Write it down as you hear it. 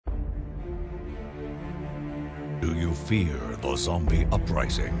Do you fear the zombie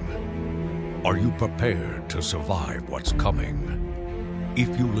uprising? Are you prepared to survive what's coming?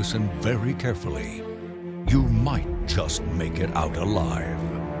 If you listen very carefully, you might just make it out alive.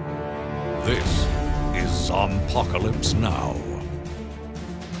 This is Zompocalypse Now.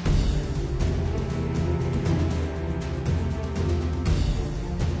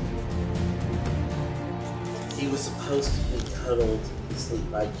 He was supposed to be cuddled to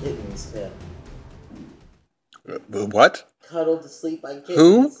sleep by kittens, Tim. What? Cuddled to sleep by kittens.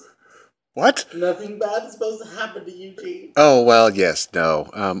 Who? What? Nothing bad is supposed to happen to Eugene. Oh, well, yes, no.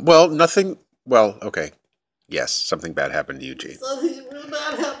 Nothing... Well, okay. Yes, something bad happened to Eugene. Something real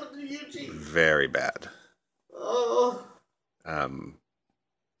bad happened to Eugene. Very bad. Oh.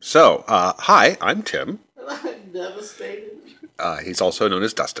 Hi, I'm Tim. And I'm devastated. He's also known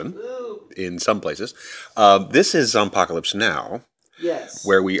as Dustin Ooh. in some places. This is Zompocalypse Now, Yes.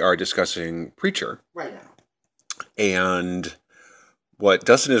 where we are discussing Preacher. Right now. And what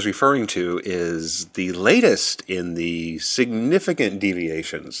Dustin is referring to is the latest in the significant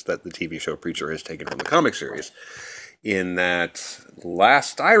deviations that the TV show Preacher has taken from the comic series. In that,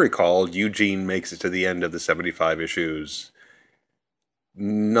 last I recall, Eugene makes it to the end of the 75 issues,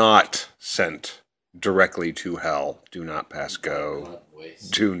 not sent directly to hell. Do not pass go.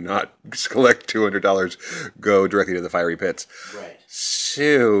 Do not collect $200. Go directly to the fiery pits. Right.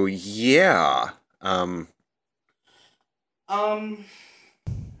 So, yeah.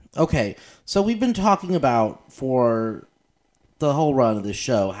 Okay, so we've been talking about for the whole run of this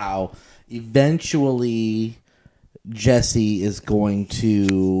show how eventually Jesse is going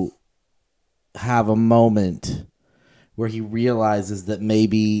to have a moment where he realizes that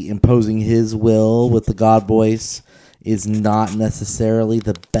maybe imposing his will with the God voice is not necessarily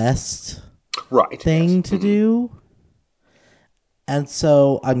the best thing to do. And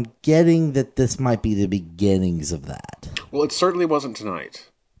so I'm getting that this might be the beginnings of that. Well, it certainly wasn't tonight,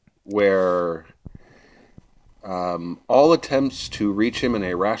 where all attempts to reach him in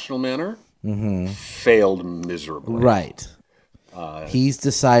a rational manner failed miserably. Right. He's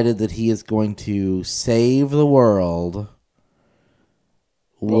decided that he is going to save the world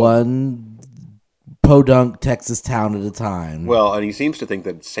one podunk Texas town at a time. Well, and he seems to think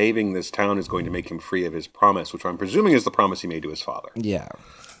that saving this town is going to make him free of his promise, which I'm presuming is the promise he made to his father. Yeah.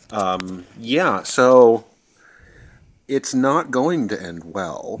 So it's not going to end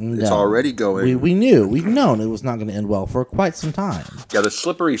well. No. It's already going... We've known it was not going to end well for quite some time. Yeah, the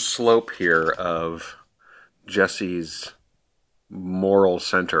slippery slope here of Jesse's moral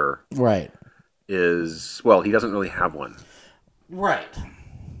center is, well, he doesn't really have one. Right.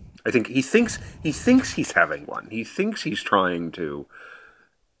 I think he thinks he's having one. He thinks he's trying to.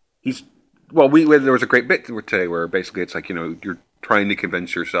 There was a great bit today where basically it's like, you're trying to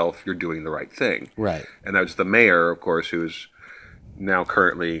convince yourself you're doing the right thing. Right. And that's the mayor, of course, who's now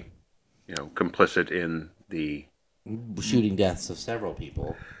currently, complicit in the shooting deaths of several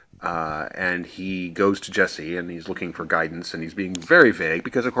people. And he goes to Jesse and he's looking for guidance and he's being very vague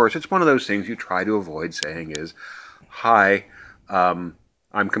because, of course, it's one of those things you try to avoid saying is, "Hi,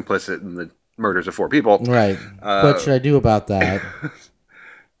 I'm complicit in the murders of 4 people." Right. What should I do about that?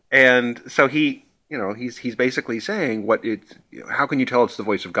 And so he's basically saying how can you tell it's the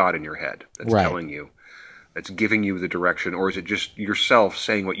voice of God in your head that's telling you, that's giving you the direction, or is it just yourself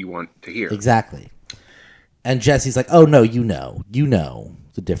saying what you want to hear? Exactly. And Jesse's like, "Oh no, you know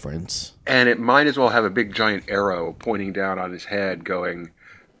the difference." And it might as well have a big giant arrow pointing down on his head going,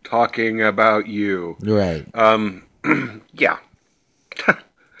 "Talking about you." Right. Yeah.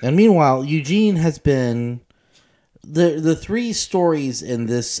 And meanwhile, Eugene has been... The 3 stories in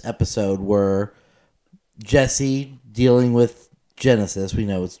this episode were Jesse dealing with Genesis. We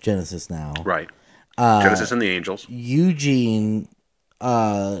know it's Genesis now. Right. Genesis and the Angels. Eugene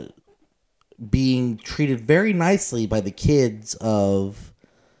being treated very nicely by the kids of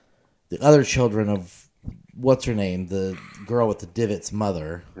the other children of, what's her name? The girl with the divot's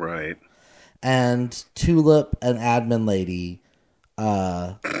mother. Right. And Tulip, an admin lady,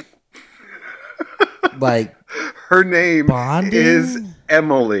 like... Her name is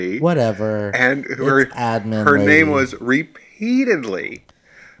Emily. Whatever. And her name was repeatedly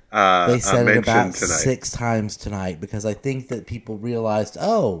they said it about tonight. 6 times tonight because I think that people realized,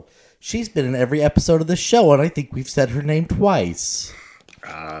 oh, she's been in every episode of the show, and I think we've said her name twice.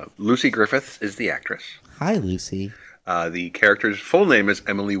 Lucy Griffith is the actress. Hi, Lucy. The character's full name is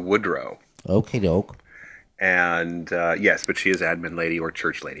Emily Woodrow. Okay, doke. And yes, but she is admin lady or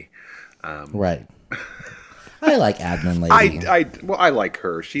church lady. Right. I like admin lady. I like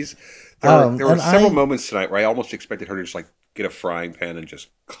her. There were several moments tonight where I almost expected her to just like get a frying pan and just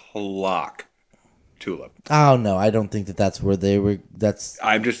clock Tulip. Oh no, I don't think that's where they were.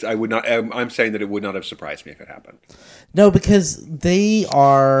 I'm saying that it would not have surprised me if it happened. No, because they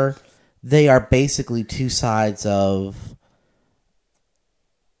are basically two sides of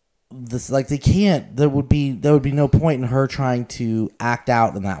this. Like they can't. There would be no point in her trying to act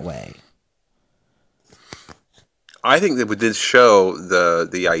out in that way. I think that with this show,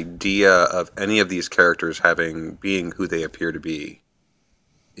 the idea of any of these characters being who they appear to be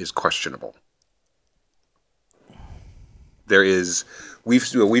is questionable. There is, we've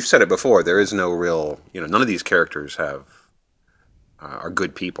said it before. There is no real, none of these characters are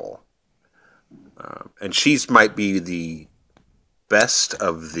good people, and she's might be the best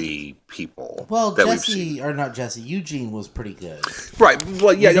of the people. Well, that we've seen. Eugene was pretty good. Right.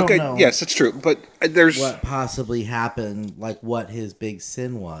 Well, yeah. don't Okay. know Yes, that's true. But there's what possibly happened, like what his big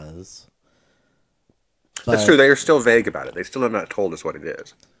sin was. That's true. They are still vague about it. They still have not told us what it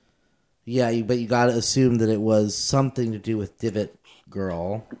is. Yeah, but you got to assume that it was something to do with Divot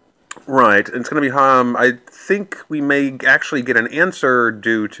Girl. Right. And it's going to be I think we may actually get an answer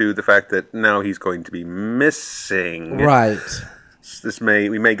due to the fact that now he's going to be missing. Right.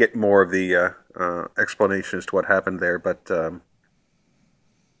 We may get more of the explanation as to what happened there, but the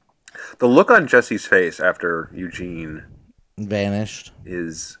look on Jesse's face after Eugene vanished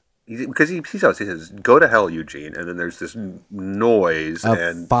is... Because he says, "Go to hell, Eugene," and then there's this noise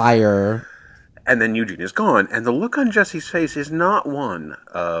and fire, and then Eugene is gone, and the look on Jesse's face is not one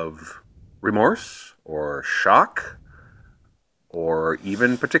of remorse or shock or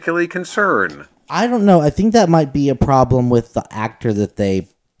even particularly concern. I don't know. I think that might be a problem with the actor that they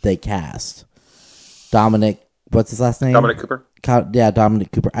cast, Dominic. What's his last name? Dominic Cooper. Yeah,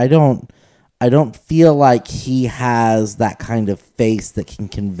 Dominic Cooper. I don't feel like he has that kind of face that can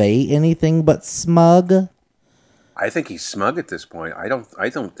convey anything but smug. I think he's smug at this point. I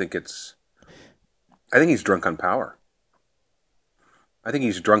don't think it's... I think he's drunk on power. I think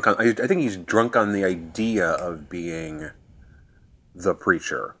he's drunk on the idea of being the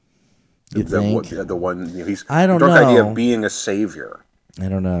preacher. You think? The one he's I don't drunk know. idea of being a savior. I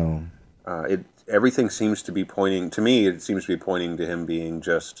don't know. Everything seems to be pointing to me. It seems to be pointing to him being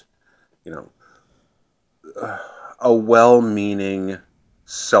just, a well-meaning,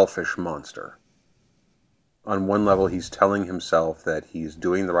 selfish monster. On one level, he's telling himself that he's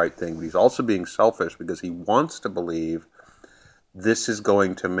doing the right thing, but he's also being selfish because he wants to believe this is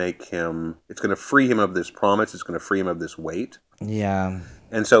going to make him... It's going to free him of this promise. It's going to free him of this weight. Yeah.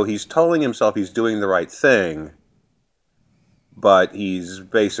 And so he's telling himself he's doing the right thing, but he's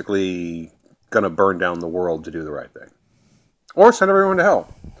basically going to burn down the world to do the right thing. Or send everyone to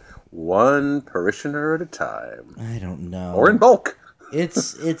hell. One parishioner at a time. I don't know. Or in bulk.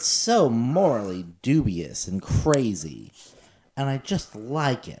 It's so morally dubious and crazy, and I just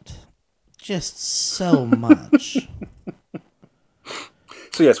like it, just so much.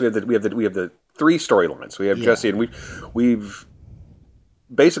 So yes, we have the three storylines. We have Jesse, and we've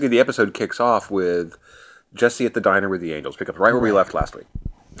basically the episode kicks off with Jesse at the diner with the Angels. Pick up right where we left last week.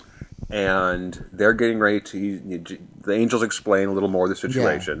 And they're getting ready the Angels explain a little more of the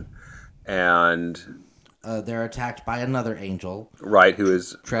situation. Yeah. And they're attacked by another angel. Right, who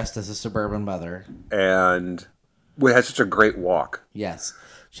is... dressed as a suburban mother. And has such a great walk. Yes.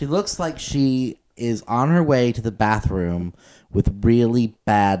 She looks like she is on her way to the bathroom with really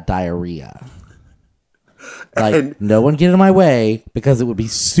bad diarrhea. Like, no one get in my way because it would be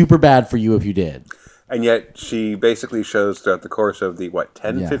super bad for you if you did. And yet she basically shows throughout the course of the,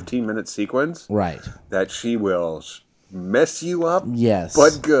 15-minute sequence? Right. That she will mess you up. Yes.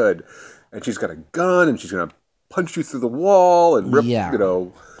 But good. And she's got a gun, and she's going to punch you through the wall and rip,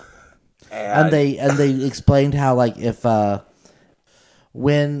 And they explained how, if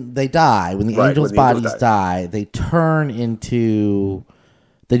when they die, when the angels' bodies die, they turn into...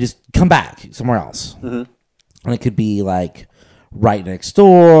 They just come back somewhere else. Mm-hmm. And it could be, right next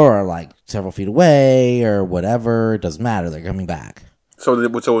door or, several feet away or whatever. It doesn't matter. They're coming back. So in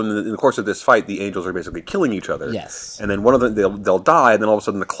the course of this fight, the angels are basically killing each other. Yes. And then one of them, they'll die, and then all of a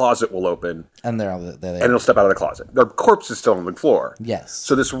sudden the closet will open. And they're and they'll step out of the closet. Their corpse is still on the floor. Yes.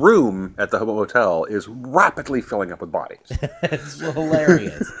 So this room at the hotel is rapidly filling up with bodies. It's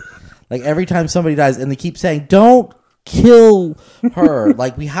hilarious. Every time somebody dies, and they keep saying, don't kill her.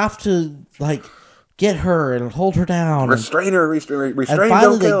 We have to, get her and hold her down. Restrain her, restrain, and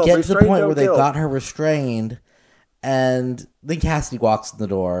finally don't kill. They get to the point where they've got her restrained, and then Cassidy walks in the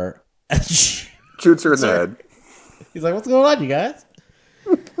door and shoots her in the head. He's like, "What's going on, you guys?"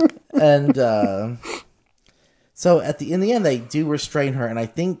 And so in the end, they do restrain her, and I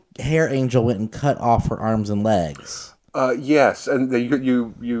think Hair Angel went and cut off her arms and legs. Yes, and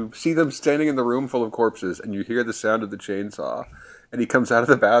you see them standing in the room full of corpses, and you hear the sound of the chainsaw, and he comes out of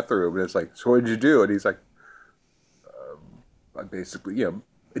the bathroom, and it's like, so what did you do? And he's like, I basically, he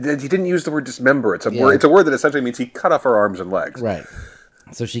didn't use the word dismember. It's a Yeah. word. It's a word that essentially means he cut off her arms and legs. Right.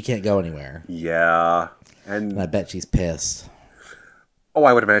 So she can't go anywhere. Yeah, And I and bet she's pissed.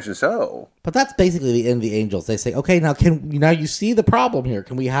 I would imagine so. But that's basically the end of the Angels. They say, okay, now you see the problem here.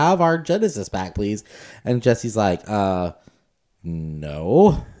 Can we have our Genesis back, please? And Jesse's like,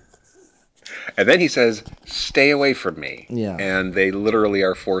 no. And then he says, "Stay away from me." Yeah. And they literally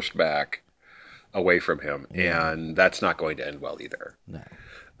are forced back away from him, and that's not going to end well either. No.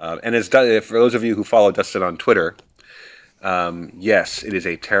 And for those of you who follow Dustin on Twitter, yes, it is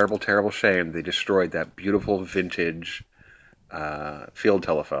a terrible, terrible shame they destroyed that beautiful vintage field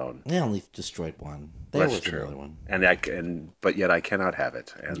telephone. They only destroyed one. There That's was true. another one. But yet I cannot have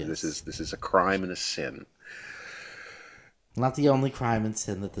it, and Yes. this is a crime and a sin. Not the only crime and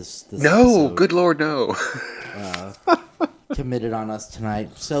sin that this No, episode good Lord, no. committed on us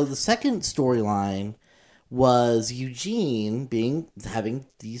tonight. So the second storyline was Eugene having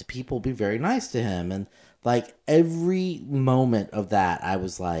these people be very nice to him, and like every moment of that, I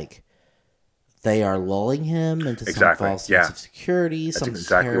was like, they are lulling him into some Exactly, false yeah. sense of security. Something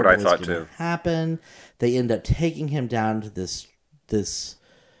exactly what terrible I thought is gonna too. happen. They end up taking him down to this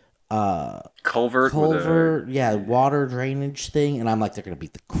Culvert. water drainage thing, and I'm like, they're gonna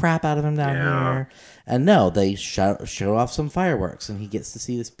beat the crap out of him down Yeah. here. And no, they show off some fireworks, and he gets to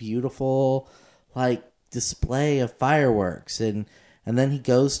see this beautiful, like, display of fireworks, and then he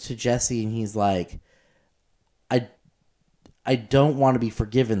goes to Jesse, and he's like, I don't want to be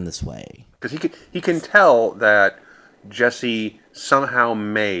forgiven this way. Because he can tell that Jesse somehow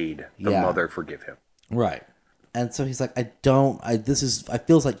made the Yeah. mother forgive him. Right. And so he's like, I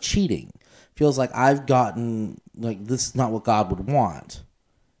feels like cheating. Feels like I've gotten, like, this is not what God would want.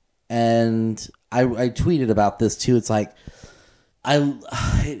 And I tweeted about this too. It's like,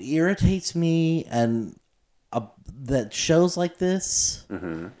 it irritates me, and that shows like this,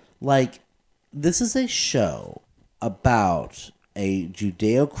 like, this is a show about a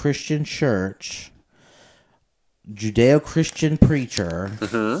Judeo-Christian church, Judeo-Christian preacher,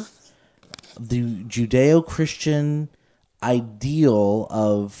 the Judeo-Christian ideal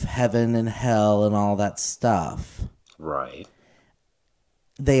of heaven and hell and all that stuff. Right.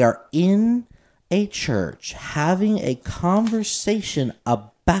 They are in a church having a conversation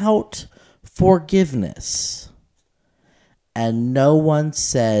about forgiveness, and no one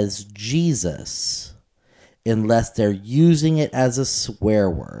says Jesus unless they're using it as a swear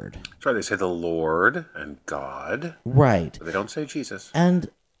word. That's right. They say the Lord and God, Right. but they don't say Jesus.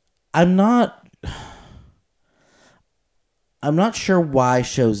 And I'm not sure why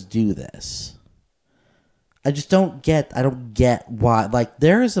shows do this. I don't get why. Like,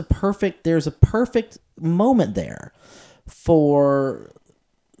 there's a perfect moment there for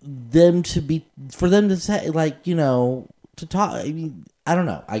them to say, like, to talk. I mean, I don't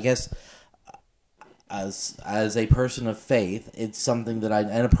know. I guess as a person of faith, it's something that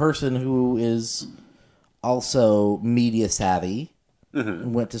and a person who is also media savvy,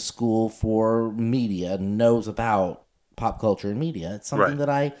 went to school for media, knows about pop culture and media. It's something that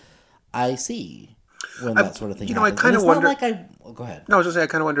I see when that sort of thing happens. I kind of wonder. Go ahead. No, I was just saying. I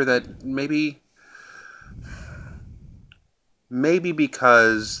kind of wonder that maybe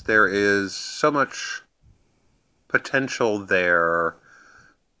because there is so much potential there.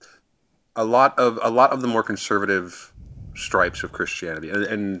 A lot of the more conservative stripes of Christianity,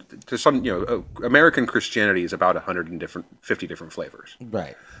 and to some, American Christianity is about 150 different flavors.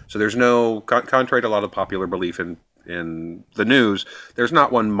 Right. So there's no, contrary to a lot of popular belief in the news, there's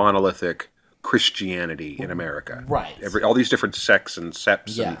not one monolithic Christianity in America. Right. All these different sects and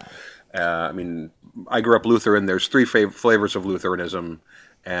septs. Yeah. And, I mean, I grew up Lutheran. There's three flavors of Lutheranism,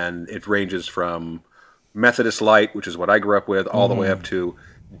 and it ranges from Methodist Light, which is what I grew up with, all the way up to,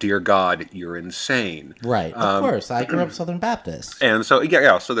 dear God, you're insane. Right. Of course. I grew up Southern Baptist. And so,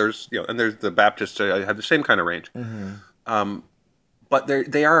 so there's, and there's the Baptists have the same kind of range. But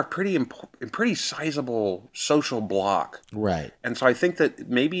they are a pretty sizable social block. Right. And so I think that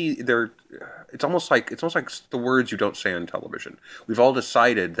maybe it's almost like the words you don't say on television. We've all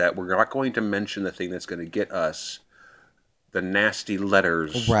decided that we're not going to mention the thing that's going to get us the nasty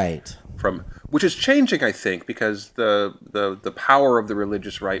letters. Right. Which is changing, I think, because the power of the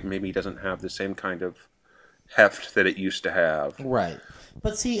religious right maybe doesn't have the same kind of heft that it used to have. Right.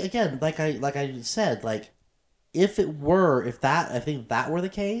 But see, again, like I said, like, if that were the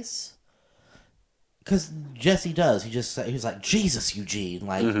case, because Jesse does. He's like, Jesus, Eugene.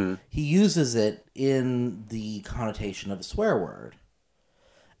 Like, he uses it in the connotation of a swear word.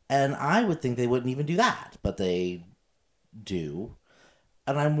 And I would think they wouldn't even do that, but they do.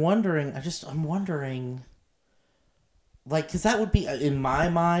 And I'm wondering, like, because that would be, in my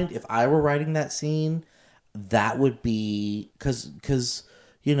mind, if I were writing that scene, that would be, because,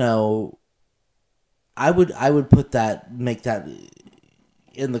 you know, I would make that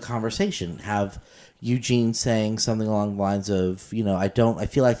in the conversation, have Eugene saying something along the lines of, you know, I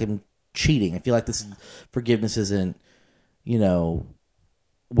feel like I'm cheating. I feel like forgiveness isn't, you know,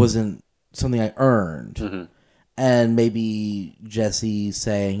 wasn't something I earned. And maybe Jesse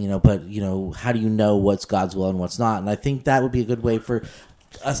saying, you know, but, you know, how do you know what's God's will and what's not? And I think that would be a good way for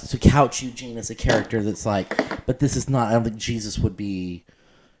us to couch Eugene as a character that's like, but this is not, I don't think Jesus would be,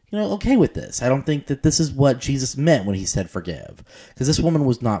 you know, okay with this. I don't think that this is what Jesus meant when he said forgive. Because this woman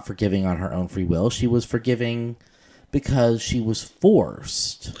was not forgiving on her own free will. She was forgiving because she was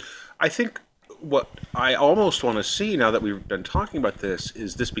forced. I think what I almost want to see now that we've been talking about this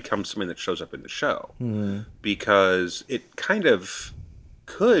is this becomes something that shows up in the show. Because it kind of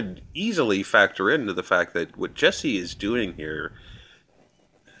could easily factor into the fact that what Jesse is doing here,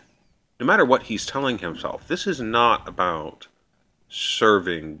 no matter what he's telling himself, this is not about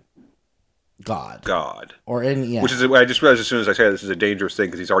serving God. Or any, yeah. Which is, I just realized as soon as I say this is a dangerous thing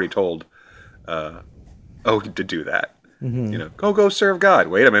because he's already told to do that. You know, go serve God.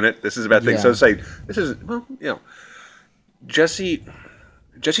 Wait a minute, this is a bad thing. Yeah. So it's like, this is, well, you know, Jesse's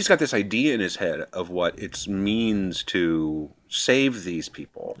got this idea in his head of what it means to save these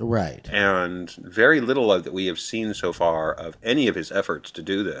people. Right. And very little of that we have seen so far of any of his efforts to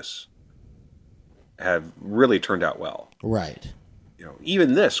do this have really turned out well. Right. You know,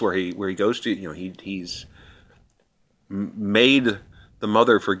 even this where he goes to, you know, he's made the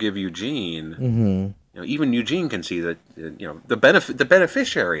mother forgive Eugene. You know, even Eugene can see that, you know, the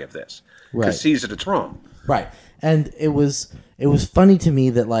beneficiary of this sees that it's wrong. Right. And it was funny to me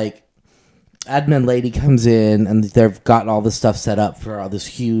that, like, admin lady comes in and they've got all this stuff set up for all this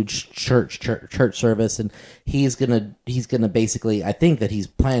huge church service, and he's gonna basically, I think that he's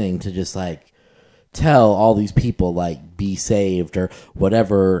planning to just, like, tell all these people, like, be saved or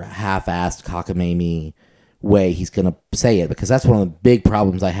whatever half-assed cockamamie way he's gonna say it, because that's one of the big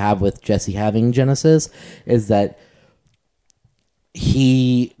problems I have with Jesse having Genesis, is that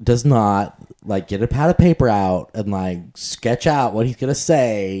he does not, like, get a pad of paper out and, like, sketch out what he's gonna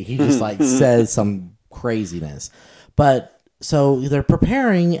say. He just, like, says some craziness. But so they're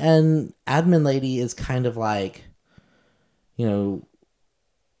preparing, and admin lady is kind of like, you know,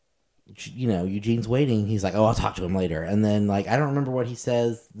 Eugene's waiting. He's like, oh, I'll talk to him later. And then, like, I don't remember what he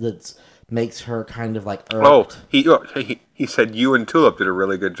says that makes her kind of, like, irked. He said you and Tulip did a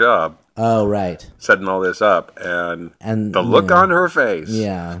really good job. Oh, right. Setting all this up. And the look yeah. on her face.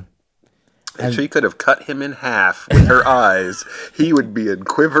 Yeah. If she could have cut him in half with her eyes, he would be in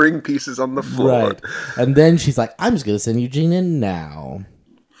quivering pieces on the floor. Right. And then she's like, I'm just going to send Eugene in now.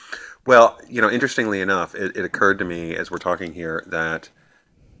 Well, you know, interestingly enough, it occurred to me as we're talking here that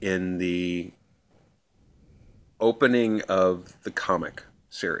in the opening of the comic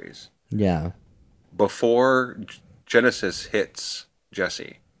series, yeah, before Genesis hits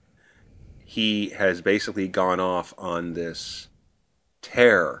Jesse, he has basically gone off on this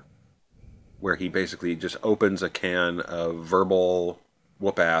tear where he basically just opens a can of verbal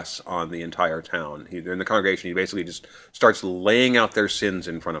whoop-ass on the entire town. In the congregation, he basically just starts laying out their sins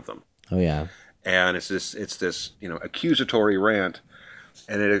in front of them. Oh, yeah. And it's this, you know, accusatory rant.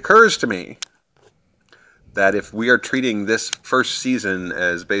 And it occurs to me that if we are treating this first season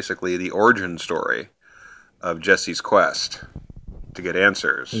as basically the origin story of Jesse's quest to get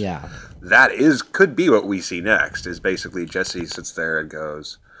answers, yeah, that could be what we see next, is basically Jesse sits there and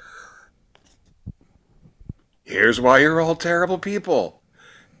goes, here's why you're all terrible people.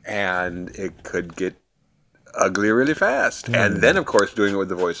 And it could get ugly really fast. And then, of course, doing it with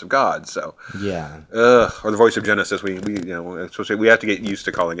the voice of God. So, yeah, or the voice of Genesis. We have to get used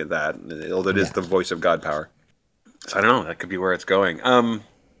to calling it that, although it is the voice of God power. So I don't know. That could be where it's going.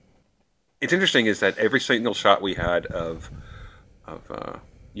 It's interesting is that every single shot we had of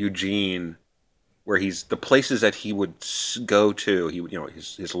Eugene, where he's the places that he would go to,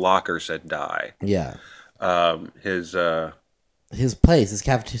 his locker said die. Yeah. His place, his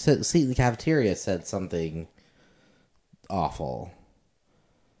seat in the cafeteria said something awful,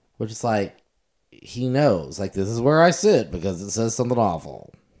 which is like, he knows, like, this is where I sit because it says something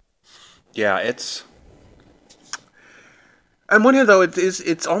awful. Yeah, it's On one hand, though,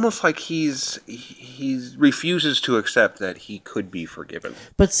 it's almost like he refuses to accept that he could be forgiven.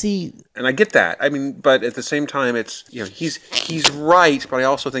 But see, And I get that. I mean, but at the same time, it's he's right, but I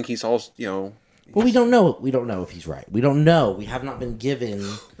also think he's also well, we don't know. We don't know if he's right. We don't know. We have not been given.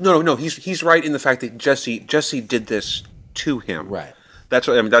 No. He's right in the fact that Jesse did this to him. Right. That's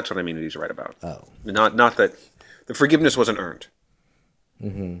what I mean. That's what I mean. That he's right about. Oh. Not that the forgiveness wasn't earned.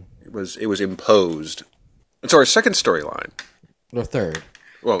 Mm-hmm. It was imposed. And so our second storyline. Or third.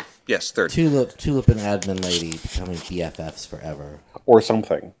 Well, yes, third. Tulip and Admin Lady becoming BFFs forever. Or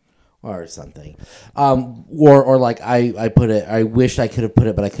something. Or something. Or like I put it, I wished I could have put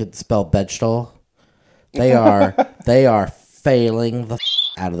it, but I couldn't spell vegetable. They are failing the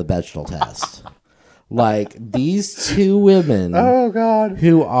out of the vegetable test. Like, these two women. Oh, God.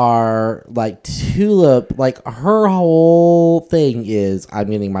 Who are, like, Tulip, like, her whole thing is, I'm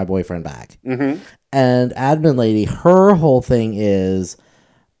getting my boyfriend back. Mm-hmm. And Admin Lady, her whole thing is,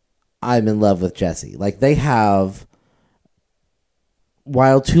 I'm in love with Jesse. Like, they have,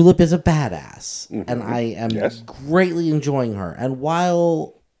 while Tulip is a badass, and I am greatly enjoying her, and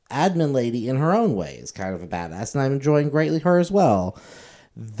while Admin Lady, in her own way, is kind of a badass, and I'm enjoying greatly her as well,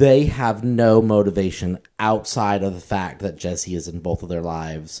 they have no motivation outside of the fact that Jesse is in both of their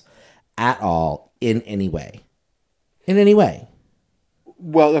lives at all, in any way. In any way.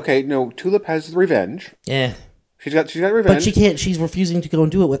 Well, okay, no, Tulip has revenge. Yeah. She's got revenge. But she can't, she's refusing to go and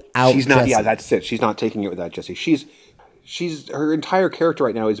do it without She's not, Jesse. yeah, that's it. She's not taking it without Jesse. She's her entire character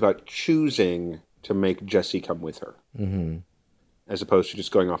right now is about choosing to make Jesse come with her. Mm-hmm. As opposed to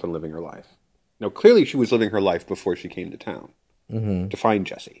just going off and living her life. Now, clearly she was living her life before she came to town. Mm-hmm. To find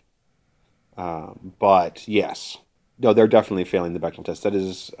Jesse. But yes. No, they're definitely failing the Bechdel test. That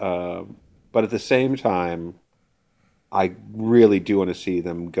is, but at the same time, I really do want to see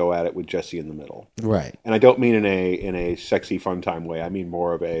them go at it with Jesse in the middle. Right. And I don't mean in a sexy fun time way. I mean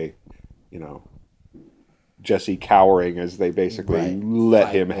more of a, Jesse cowering as they basically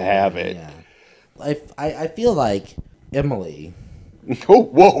let him have it. Yeah. I feel like Emily Oh,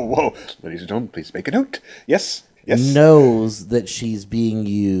 whoa. Ladies and gentlemen, please make a note. Yes. knows that she's being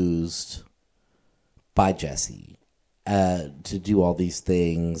used by Jesse to do all these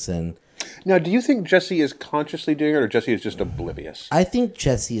things. And now, do you think Jesse is consciously doing it, or Jesse is just oblivious? I think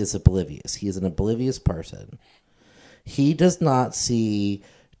Jesse is oblivious. He is an oblivious person. He does not see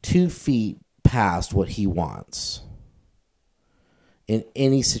 2 feet past what he wants in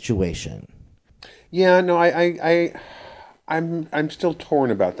any situation. Yeah, no, I'm still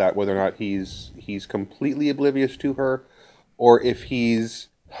torn about that, whether or not he's completely oblivious to her, or if he's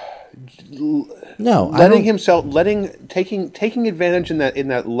taking advantage in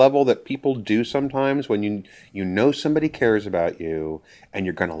that level that people do sometimes when you know somebody cares about you and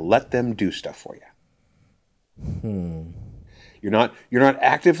you're going to let them do stuff for you. You're not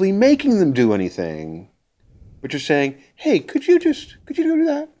actively making them do anything, but you're saying, "Hey, could you go do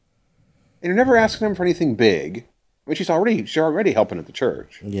that?" And you're never asking them for anything big. I mean, she's already helping at the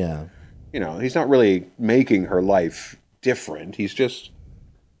church. Yeah. He's not really making her life different. He's just,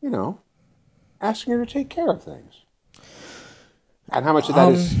 asking her to take care of things. And how much of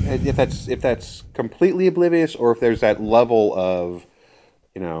that is, if that's completely oblivious, or if there's that level of,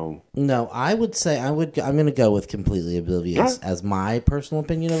 No, I would say I'm going to go with completely oblivious as my personal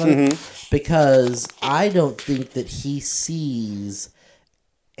opinion of it, because I don't think that he sees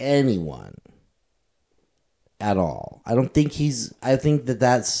anyone at all. I think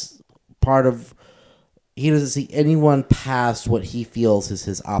that's part of, he doesn't see anyone past what he feels is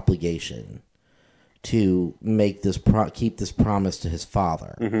his obligation to make keep this promise to his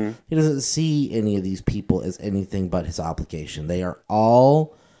father. Mm-hmm. He doesn't see any of these people as anything but his obligation. They are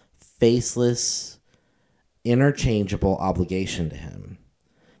all faceless, interchangeable obligation to him.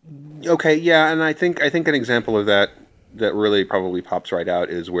 Okay, yeah, and I think an example of that really probably pops right out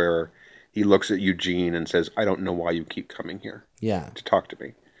is where he looks at Eugene and says, "I don't know why you keep coming here to talk to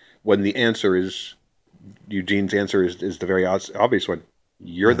me." When the answer is, Eugene's answer is the very obvious one.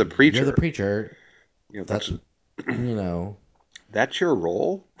 You're the preacher. You're the preacher. That's that's your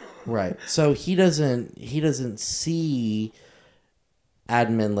role. Right. So he doesn't see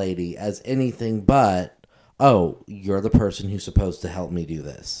Admin Lady as anything but, oh, you're the person who's supposed to help me do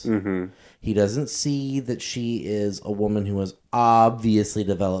this. Mm-hmm. He doesn't see that she is a woman who has obviously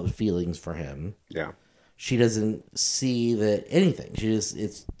developed feelings for him. Yeah. She doesn't see that anything. She just,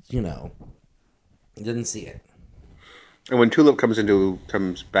 didn't see it. And when Tulip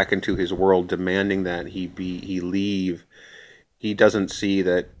comes back into his world demanding that he leave, he doesn't see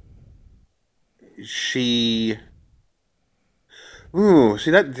that she, Ooh,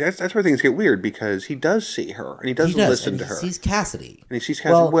 see that's where things get weird because he does see her and he does listen to her. He sees Cassidy. And he sees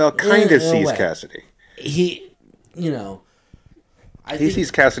Cassidy. Well, kind of sees way. Cassidy. He, you know, he sees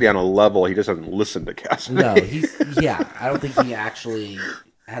Cassidy on a level. He doesn't listen to Cassidy. No, I don't think he actually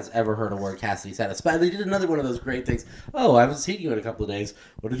has ever heard a word Cassidy said. They did another one of those great things. Oh, I haven't seen you in a couple of days.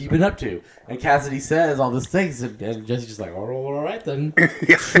 What have you been up to? And Cassidy says all these things, and Jesse's just like, oh, all right then.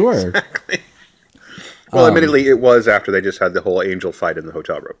 Yeah, sure. Exactly. Well, admittedly, it was after they just had the whole angel fight in the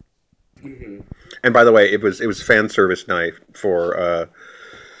hotel room. Mm-hmm. And by the way, it was fan service night for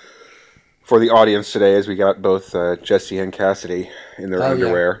the audience today, as we got both Jesse and Cassidy in their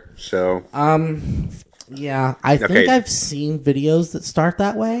underwear. Yeah. So, yeah, I think I've seen videos that start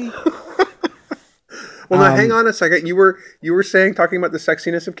that way. Well, now hang on a second. You were talking about the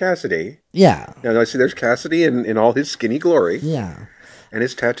sexiness of Cassidy. Yeah. Now I see there's Cassidy in all his skinny glory. Yeah. And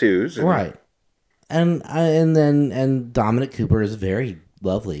his tattoos. Right. And Dominic Cooper is very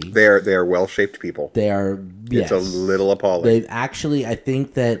lovely. They are well shaped people. They are. Yes. It's a little appalling. They actually, I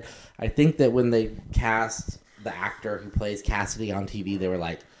think that when they cast the actor who plays Cassidy on TV, they were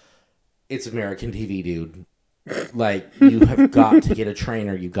like, "It's American TV, dude. Like, you have got to get a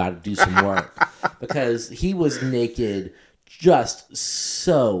trainer. You've got to do some work," because he was naked just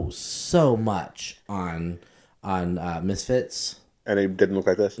so much on Misfits. And he didn't look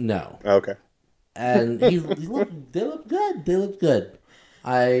like this? No. Oh, okay. And they looked good. They looked good.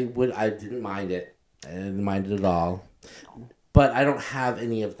 I didn't mind it. I didn't mind it at all. But I don't have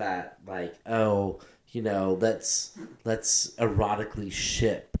any of that, like, oh, let's erotically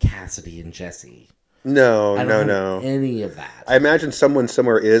ship Cassidy and Jesse. No. I don't have any of that. I imagine someone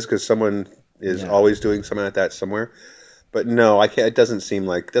somewhere is, because someone is always doing something like that somewhere. But no, I can't. It doesn't seem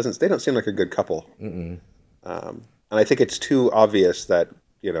like they don't seem like a good couple. And I think it's too obvious that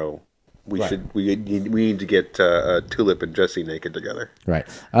we need to get Tulip and Jesse naked together. Right.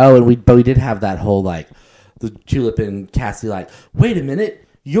 Oh, and we did have that whole like the Tulip and Cassidy like, wait a minute,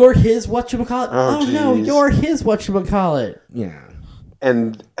 you're his whatchamacallit? Oh no, you're his whatchamacallit. Yeah.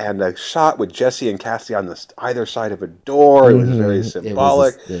 And a shot with Jesse and Cassidy on either side of a door. It was very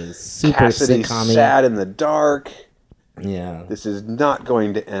symbolic. It was super Cassidy sitcom-y. sat in the dark. Yeah. This is not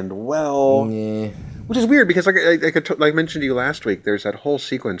going to end well. Yeah. Which is weird because, like I mentioned to you last week, there's that whole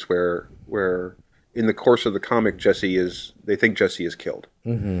sequence where in the course of the comic, they think Jesse is killed,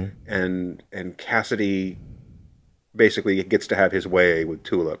 and Cassidy basically gets to have his way with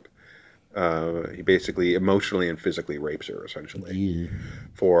Tulip. He basically emotionally and physically rapes her essentially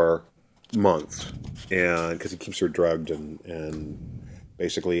for months, and because he keeps her drugged and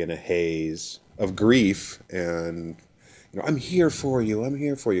basically in a haze of grief, and I'm here for you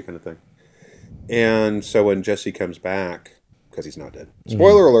kind of thing. And so when Jesse comes back, because he's not dead,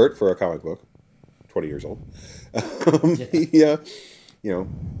 spoiler alert for a comic book, 20 years old,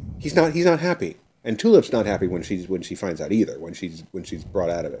 he's not happy, and Tulip's not happy when she finds out either, when she's brought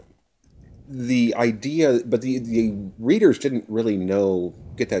out of it. The idea, but the readers didn't really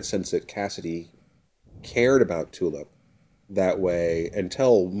get that sense that Cassidy cared about Tulip that way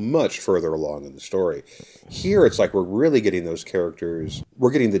until much further along in the story. Here it's like we're really getting those characters,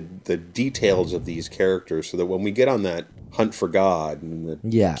 we're getting the details of these characters, so that when we get on that hunt for God and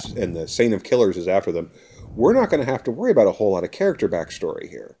the Saint of Killers is after them, we're not going to have to worry about a whole lot of character backstory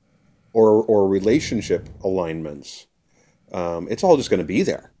here or relationship alignments. It's all just going to be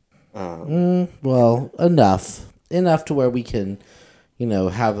there. Well, enough to where we can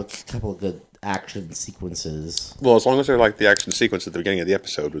have a couple of good action sequences. Well, as long as they're like the action sequence at the beginning of the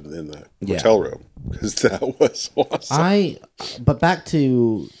episode in the hotel room, because that was awesome. But back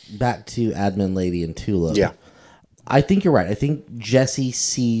to Admin Lady and Tulip. Yeah, I think you're right. I think Jesse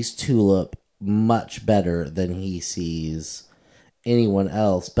sees Tulip much better than he sees anyone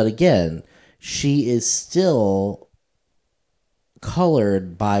else. But again, she is still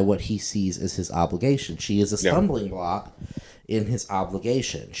colored by what he sees as his obligation. She is a stumbling block in his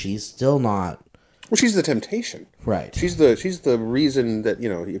obligation. She's still not. Well, she's the temptation, right? She's the reason that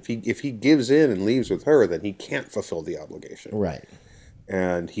if he gives in and leaves with her, then he can't fulfill the obligation, right?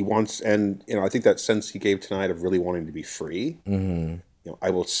 And he wants, and I think that sense he gave tonight of really wanting to be free. Mm-hmm. I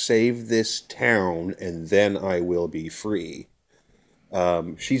will save this town, and then I will be free.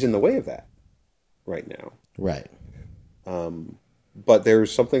 She's in the way of that right now, right? But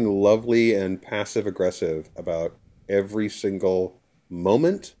there's something lovely and passive aggressive about every single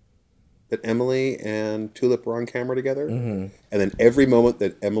moment that Emily and Tulip were on camera together. And then every moment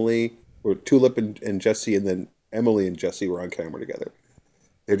that Tulip and Jesse, and then Emily and Jesse were on camera together.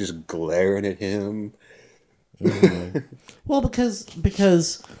 They're just glaring at him. Well,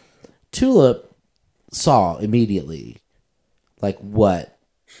 because Tulip saw immediately, like what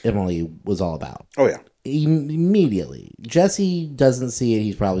Emily was all about. Oh yeah. Immediately. Jesse doesn't see it.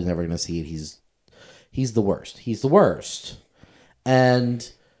 He's probably never going to see it. He's the worst. He's the worst. And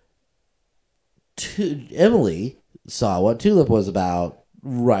Emily saw what Tulip was about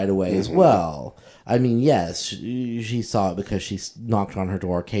right away as well. I mean, yes, she saw it because she knocked on her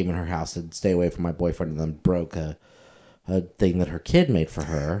door, came in her house, and stay away from my boyfriend, and then broke a thing that her kid made for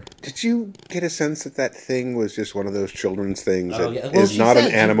her. Did you get a sense that that thing was just one of those children's things that Well, is not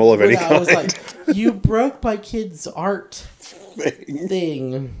an animal of any kind? I was like, you broke my kid's art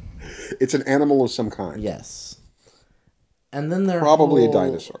thing. It's an animal of some kind. Yes. And then their Probably a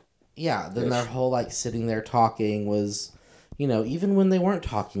dinosaur. Yeah, then their whole, like, sitting there talking was, you know, even when they weren't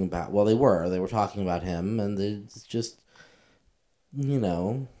talking about, well, they were talking about him, and it's just, you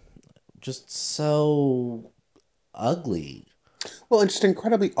know, just so ugly. Well, it's just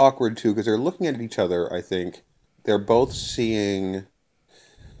incredibly awkward, too, because they're looking at each other, I think. They're both seeing...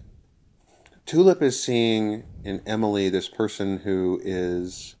 Tulip is seeing in Emily this person who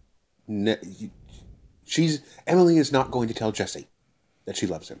is... Emily is not going to tell Jesse that she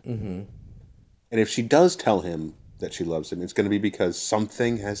loves him. Mm-hmm. And if she does tell him that she loves him, it's going to be because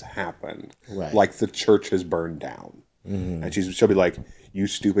something has happened. Right. Like the church has burned down. Mm-hmm. And she'll be like, you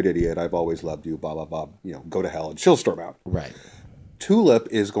stupid idiot, I've always loved you, blah, blah, blah. You know, go to hell. And she'll storm out. Right. Tulip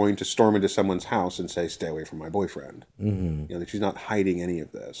is going to storm into someone's house and say, stay away from my boyfriend. Mm-hmm. You know, that she's not hiding any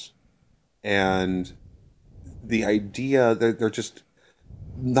of this. And the idea that they're just...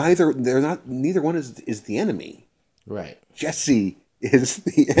 Neither one is the enemy. Right. Jesse is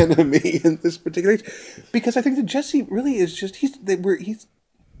the enemy in this particular case. Because I think that Jesse really is just...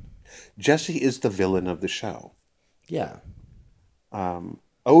 Jesse is the villain of the show. Yeah.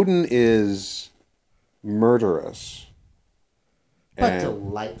 Odin is murderous. But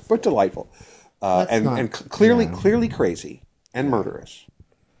delightful. But delightful. And clearly crazy and murderous.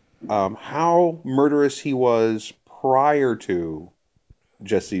 How murderous he was prior to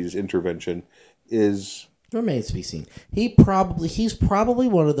Jesse's intervention remains to be seen. He's probably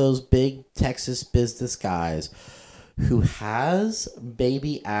one of those big Texas business guys who has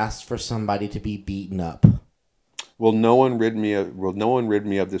maybe asked for somebody to be beaten up. Will no one rid me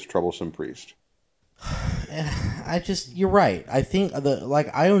of this troublesome priest? You're right. I think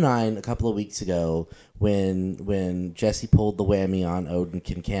IO9 a couple of weeks ago when Jesse pulled the whammy on Odin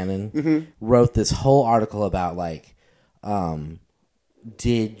Kincannon, wrote this whole article about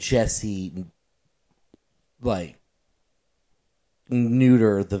did Jesse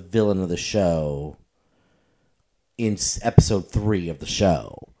neuter the villain of the show in episode 3 of the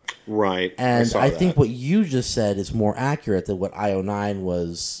show. Right. And I think what you just said is more accurate than what IO9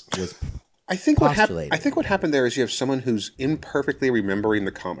 was I think postulating. what happened there is you have someone who's imperfectly remembering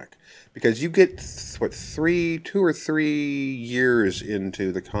the comic. Because you get 2 or 3 years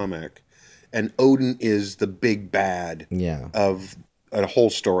into the comic and Odin is the big bad of a whole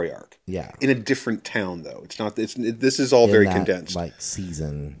story arc. Yeah. In a different town, though. It's not. This is all very condensed.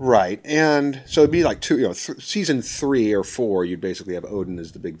 Season. Right, and so it'd be like season 3 or 4. You'd basically have Odin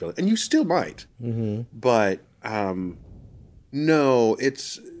as the big villain, and you still might. Mm-hmm. But no,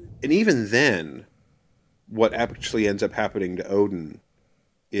 and even then, what actually ends up happening to Odin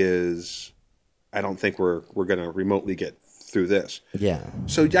is, I don't think we're going to remotely get through this. Yeah.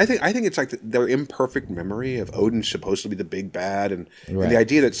 So I think it's like their imperfect memory of Odin's supposed to be the big bad, and the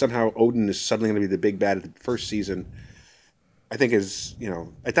idea that somehow Odin is suddenly going to be the big bad at the first season, I think is,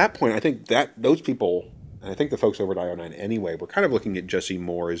 at that point, I think that those people, and I think the folks over at IO9 anyway, were kind of looking at Jesse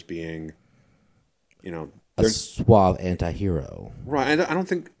more as being, a suave anti-hero. Right.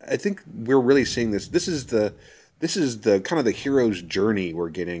 I think we're really seeing this. This is the kind of the hero's journey we're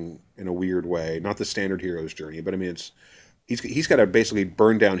getting in a weird way. Not the standard hero's journey, but I mean, he's got to basically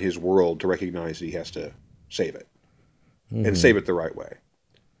burn down his world to recognize that he has to save it, and save it the right way.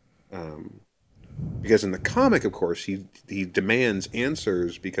 Because in the comic, of course, he demands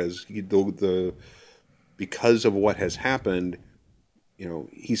answers because because of what has happened.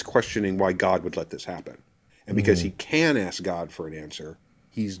 He's questioning why God would let this happen, and because he can ask God for an answer,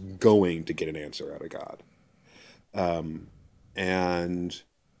 he's going to get an answer out of God. And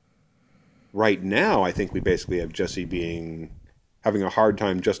right now, I think we basically have Jesse having a hard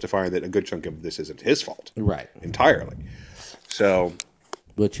time justifying that a good chunk of this isn't his fault. Right. Entirely. So.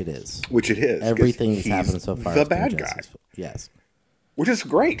 Which it is. Everything that's happened so far. The bad guy. Yes. Which is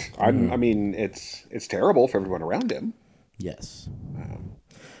great. I mean, it's terrible for everyone around him. Yes.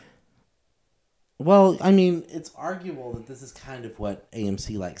 Well, I mean, it's arguable that this is kind of what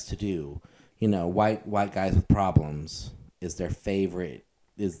AMC likes to do. White guys with problems is their favorite,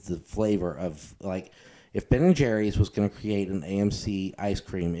 is the flavor of, if Ben & Jerry's was going to create an AMC ice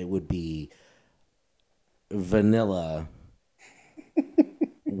cream, it would be vanilla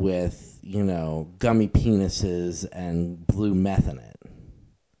with, gummy penises and blue meth in it.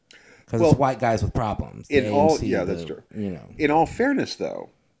 Because it's white guys with problems. That's true. In all fairness, though,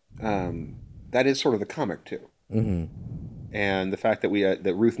 that is sort of the comic too. Mm-hmm. And the fact that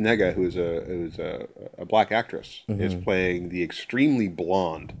that Ruth Negga, who's a black actress, is playing the extremely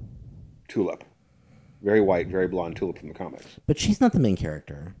blonde Tulip, very white, very blonde Tulip from the comics. But she's not the main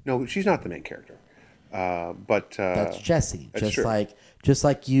character. No, she's not the main character. But that's Jesse. That's true.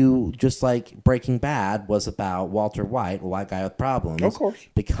 Just like Breaking Bad was about Walter White, a white guy with problems, of course,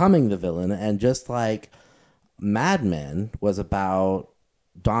 becoming the villain, and just like Mad Men was about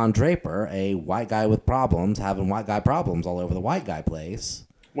Don Draper, a white guy with problems, having white guy problems all over the white guy place.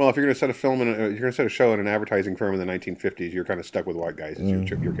 Well, if you're going to set a film, you're going to set a show in an advertising firm in the 1950s, you're kind of stuck with white guys as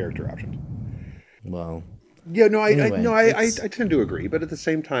your character options. Well, yeah, no, I tend to agree, but at the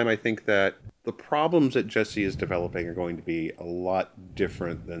same time, I think that the problems that Jesse is developing are going to be a lot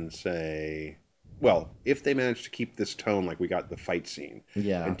different than, say, well, if they manage to keep this tone like we got the fight scene,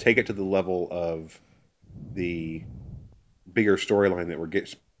 and take it to the level of the bigger storyline that we're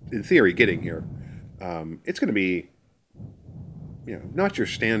in theory getting here, it's going to be, not your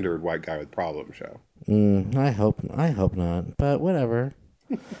standard white guy with problems show. I hope not, but whatever.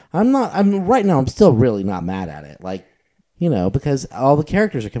 Right now I'm still really not mad at it. Like, because all the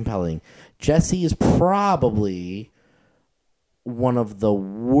characters are compelling. Jesse is probably one of the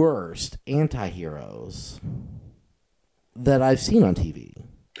worst anti-heroes that I've seen on TV.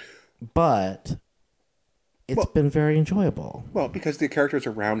 But it's been very enjoyable. Well, because the characters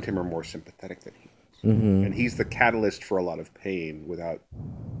around him are more sympathetic than he is. Mm-hmm. And he's the catalyst for a lot of pain without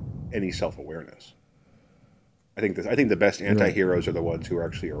any self-awareness. I think the best anti-heroes are the ones who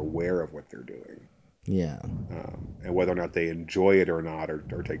actually are aware of what they're doing. Yeah. And whether or not they enjoy it or not,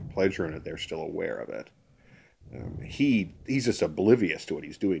 or take pleasure in it, they're still aware of it. He's just oblivious to what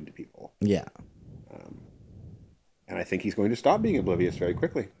he's doing to people. Yeah. And I think he's going to stop being oblivious very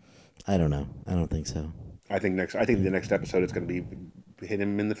quickly. I don't know. I don't think so. I think the next episode is going to be hit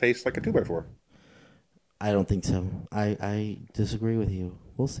him in the face like a 2x4. I don't think so. I disagree with you.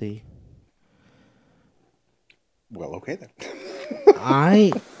 We'll see. Well, okay then.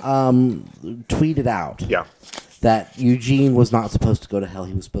 I tweeted out that Eugene was not supposed to go to hell.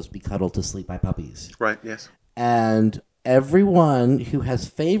 He was supposed to be cuddled to sleep by puppies. Right, yes. And everyone who has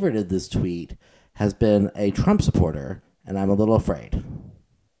favorited this tweet has been a Trump supporter, and I'm a little afraid.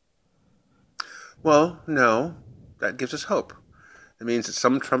 Well, no. That gives us hope. It means that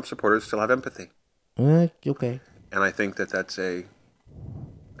some Trump supporters still have empathy. Okay. And I think that's a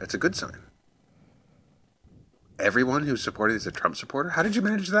good sign. Everyone who's supported is a Trump supporter? How did you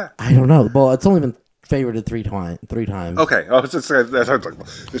manage that? I don't know. Well, it's only been favorited three times. Okay. Oh, that sounds like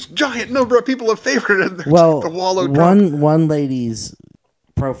this giant number of people have favorited the Wallow Trump. One lady's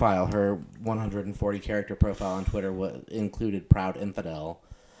profile, her 140 character profile on Twitter, included Proud Infidel.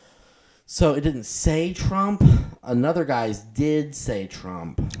 So it didn't say Trump. Another guy's did say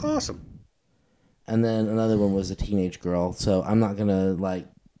Trump. Awesome. And then another one was a teenage girl. So I'm not gonna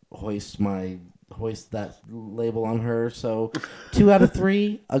hoist that label on her. So 2 out of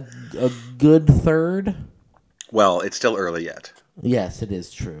 3, a good third. Well, it's still early yet. Yes, it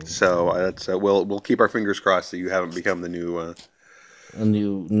is true. So we'll keep our fingers crossed that you haven't become the new a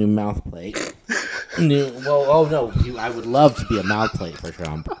new mouth plate. I would love to be a mouth plate for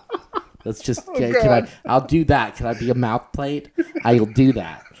Trump. Let's just I'll do that. Can I be a mouth plate? I'll do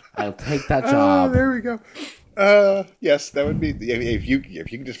that. I'll take that job. There we go. Yes, that would be. If you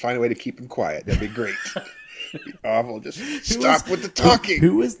can just find a way to keep him quiet, that'd be great. It'd be awful. Just stop with the talking.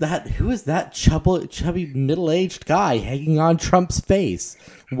 Who is that? Who is that chubby middle-aged guy hanging on Trump's face?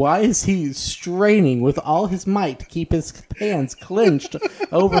 Why is he straining with all his might to keep his hands clenched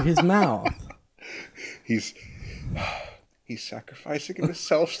over his mouth? He's sacrificing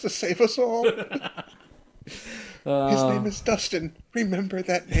himself to save us all. His name is Dustin. Remember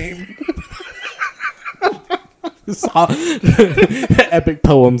that name. Epic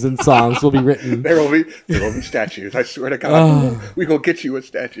poems and songs will be written. There will be statues. I swear to God, we will get you a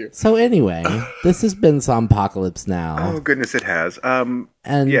statue. So anyway, this has been Zompocalypse now. Oh goodness, it has. And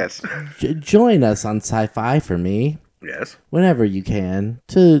yes, join us on Sci-Fi for Me. Yes, whenever you can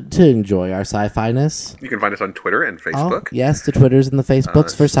to enjoy our sci-fi-ness. You can find us on Twitter and Facebook. Yes, the Twitters and the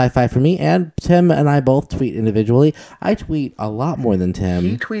Facebooks for Sci-Fi for Me, and Tim and I both tweet individually. I tweet a lot more than Tim.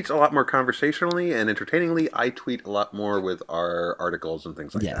 He tweets a lot more conversationally and entertainingly. I tweet a lot more with our articles and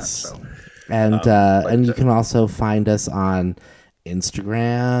things like that. So, and you can also find us on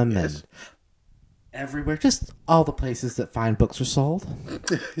Instagram and Everywhere, just all the places that fine books are sold.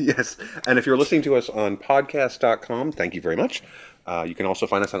 Yes. And if you're listening to us on podcast.com, thank you very much. You can also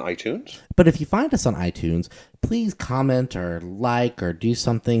find us on iTunes. But if you find us on iTunes, please comment or like or do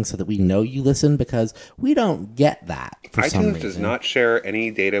something so that we know you listen, because we don't get that for some iTunes reason. does not share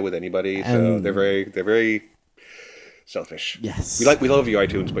any data with anybody, so they're very selfish. Yes. We love you,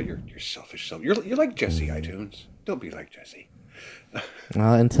 iTunes, but you're selfish. You're like Jesse, iTunes. Don't be like Jesse.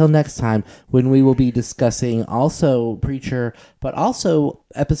 Well, until next time, when we will be discussing also Preacher, but also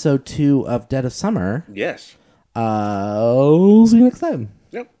episode 2 of Dead of Summer. Yes. I'll see you next time.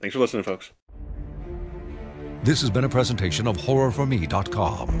 Yep. Thanks for listening, folks. This has been a presentation of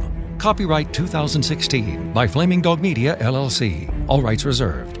HorrorForMe.com. Copyright 2016 by Flaming Dog Media, LLC. All rights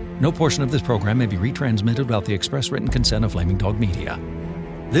reserved. No portion of this program may be retransmitted without the express written consent of Flaming Dog Media.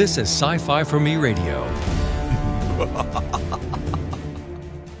 This is Sci-Fi for Me Radio.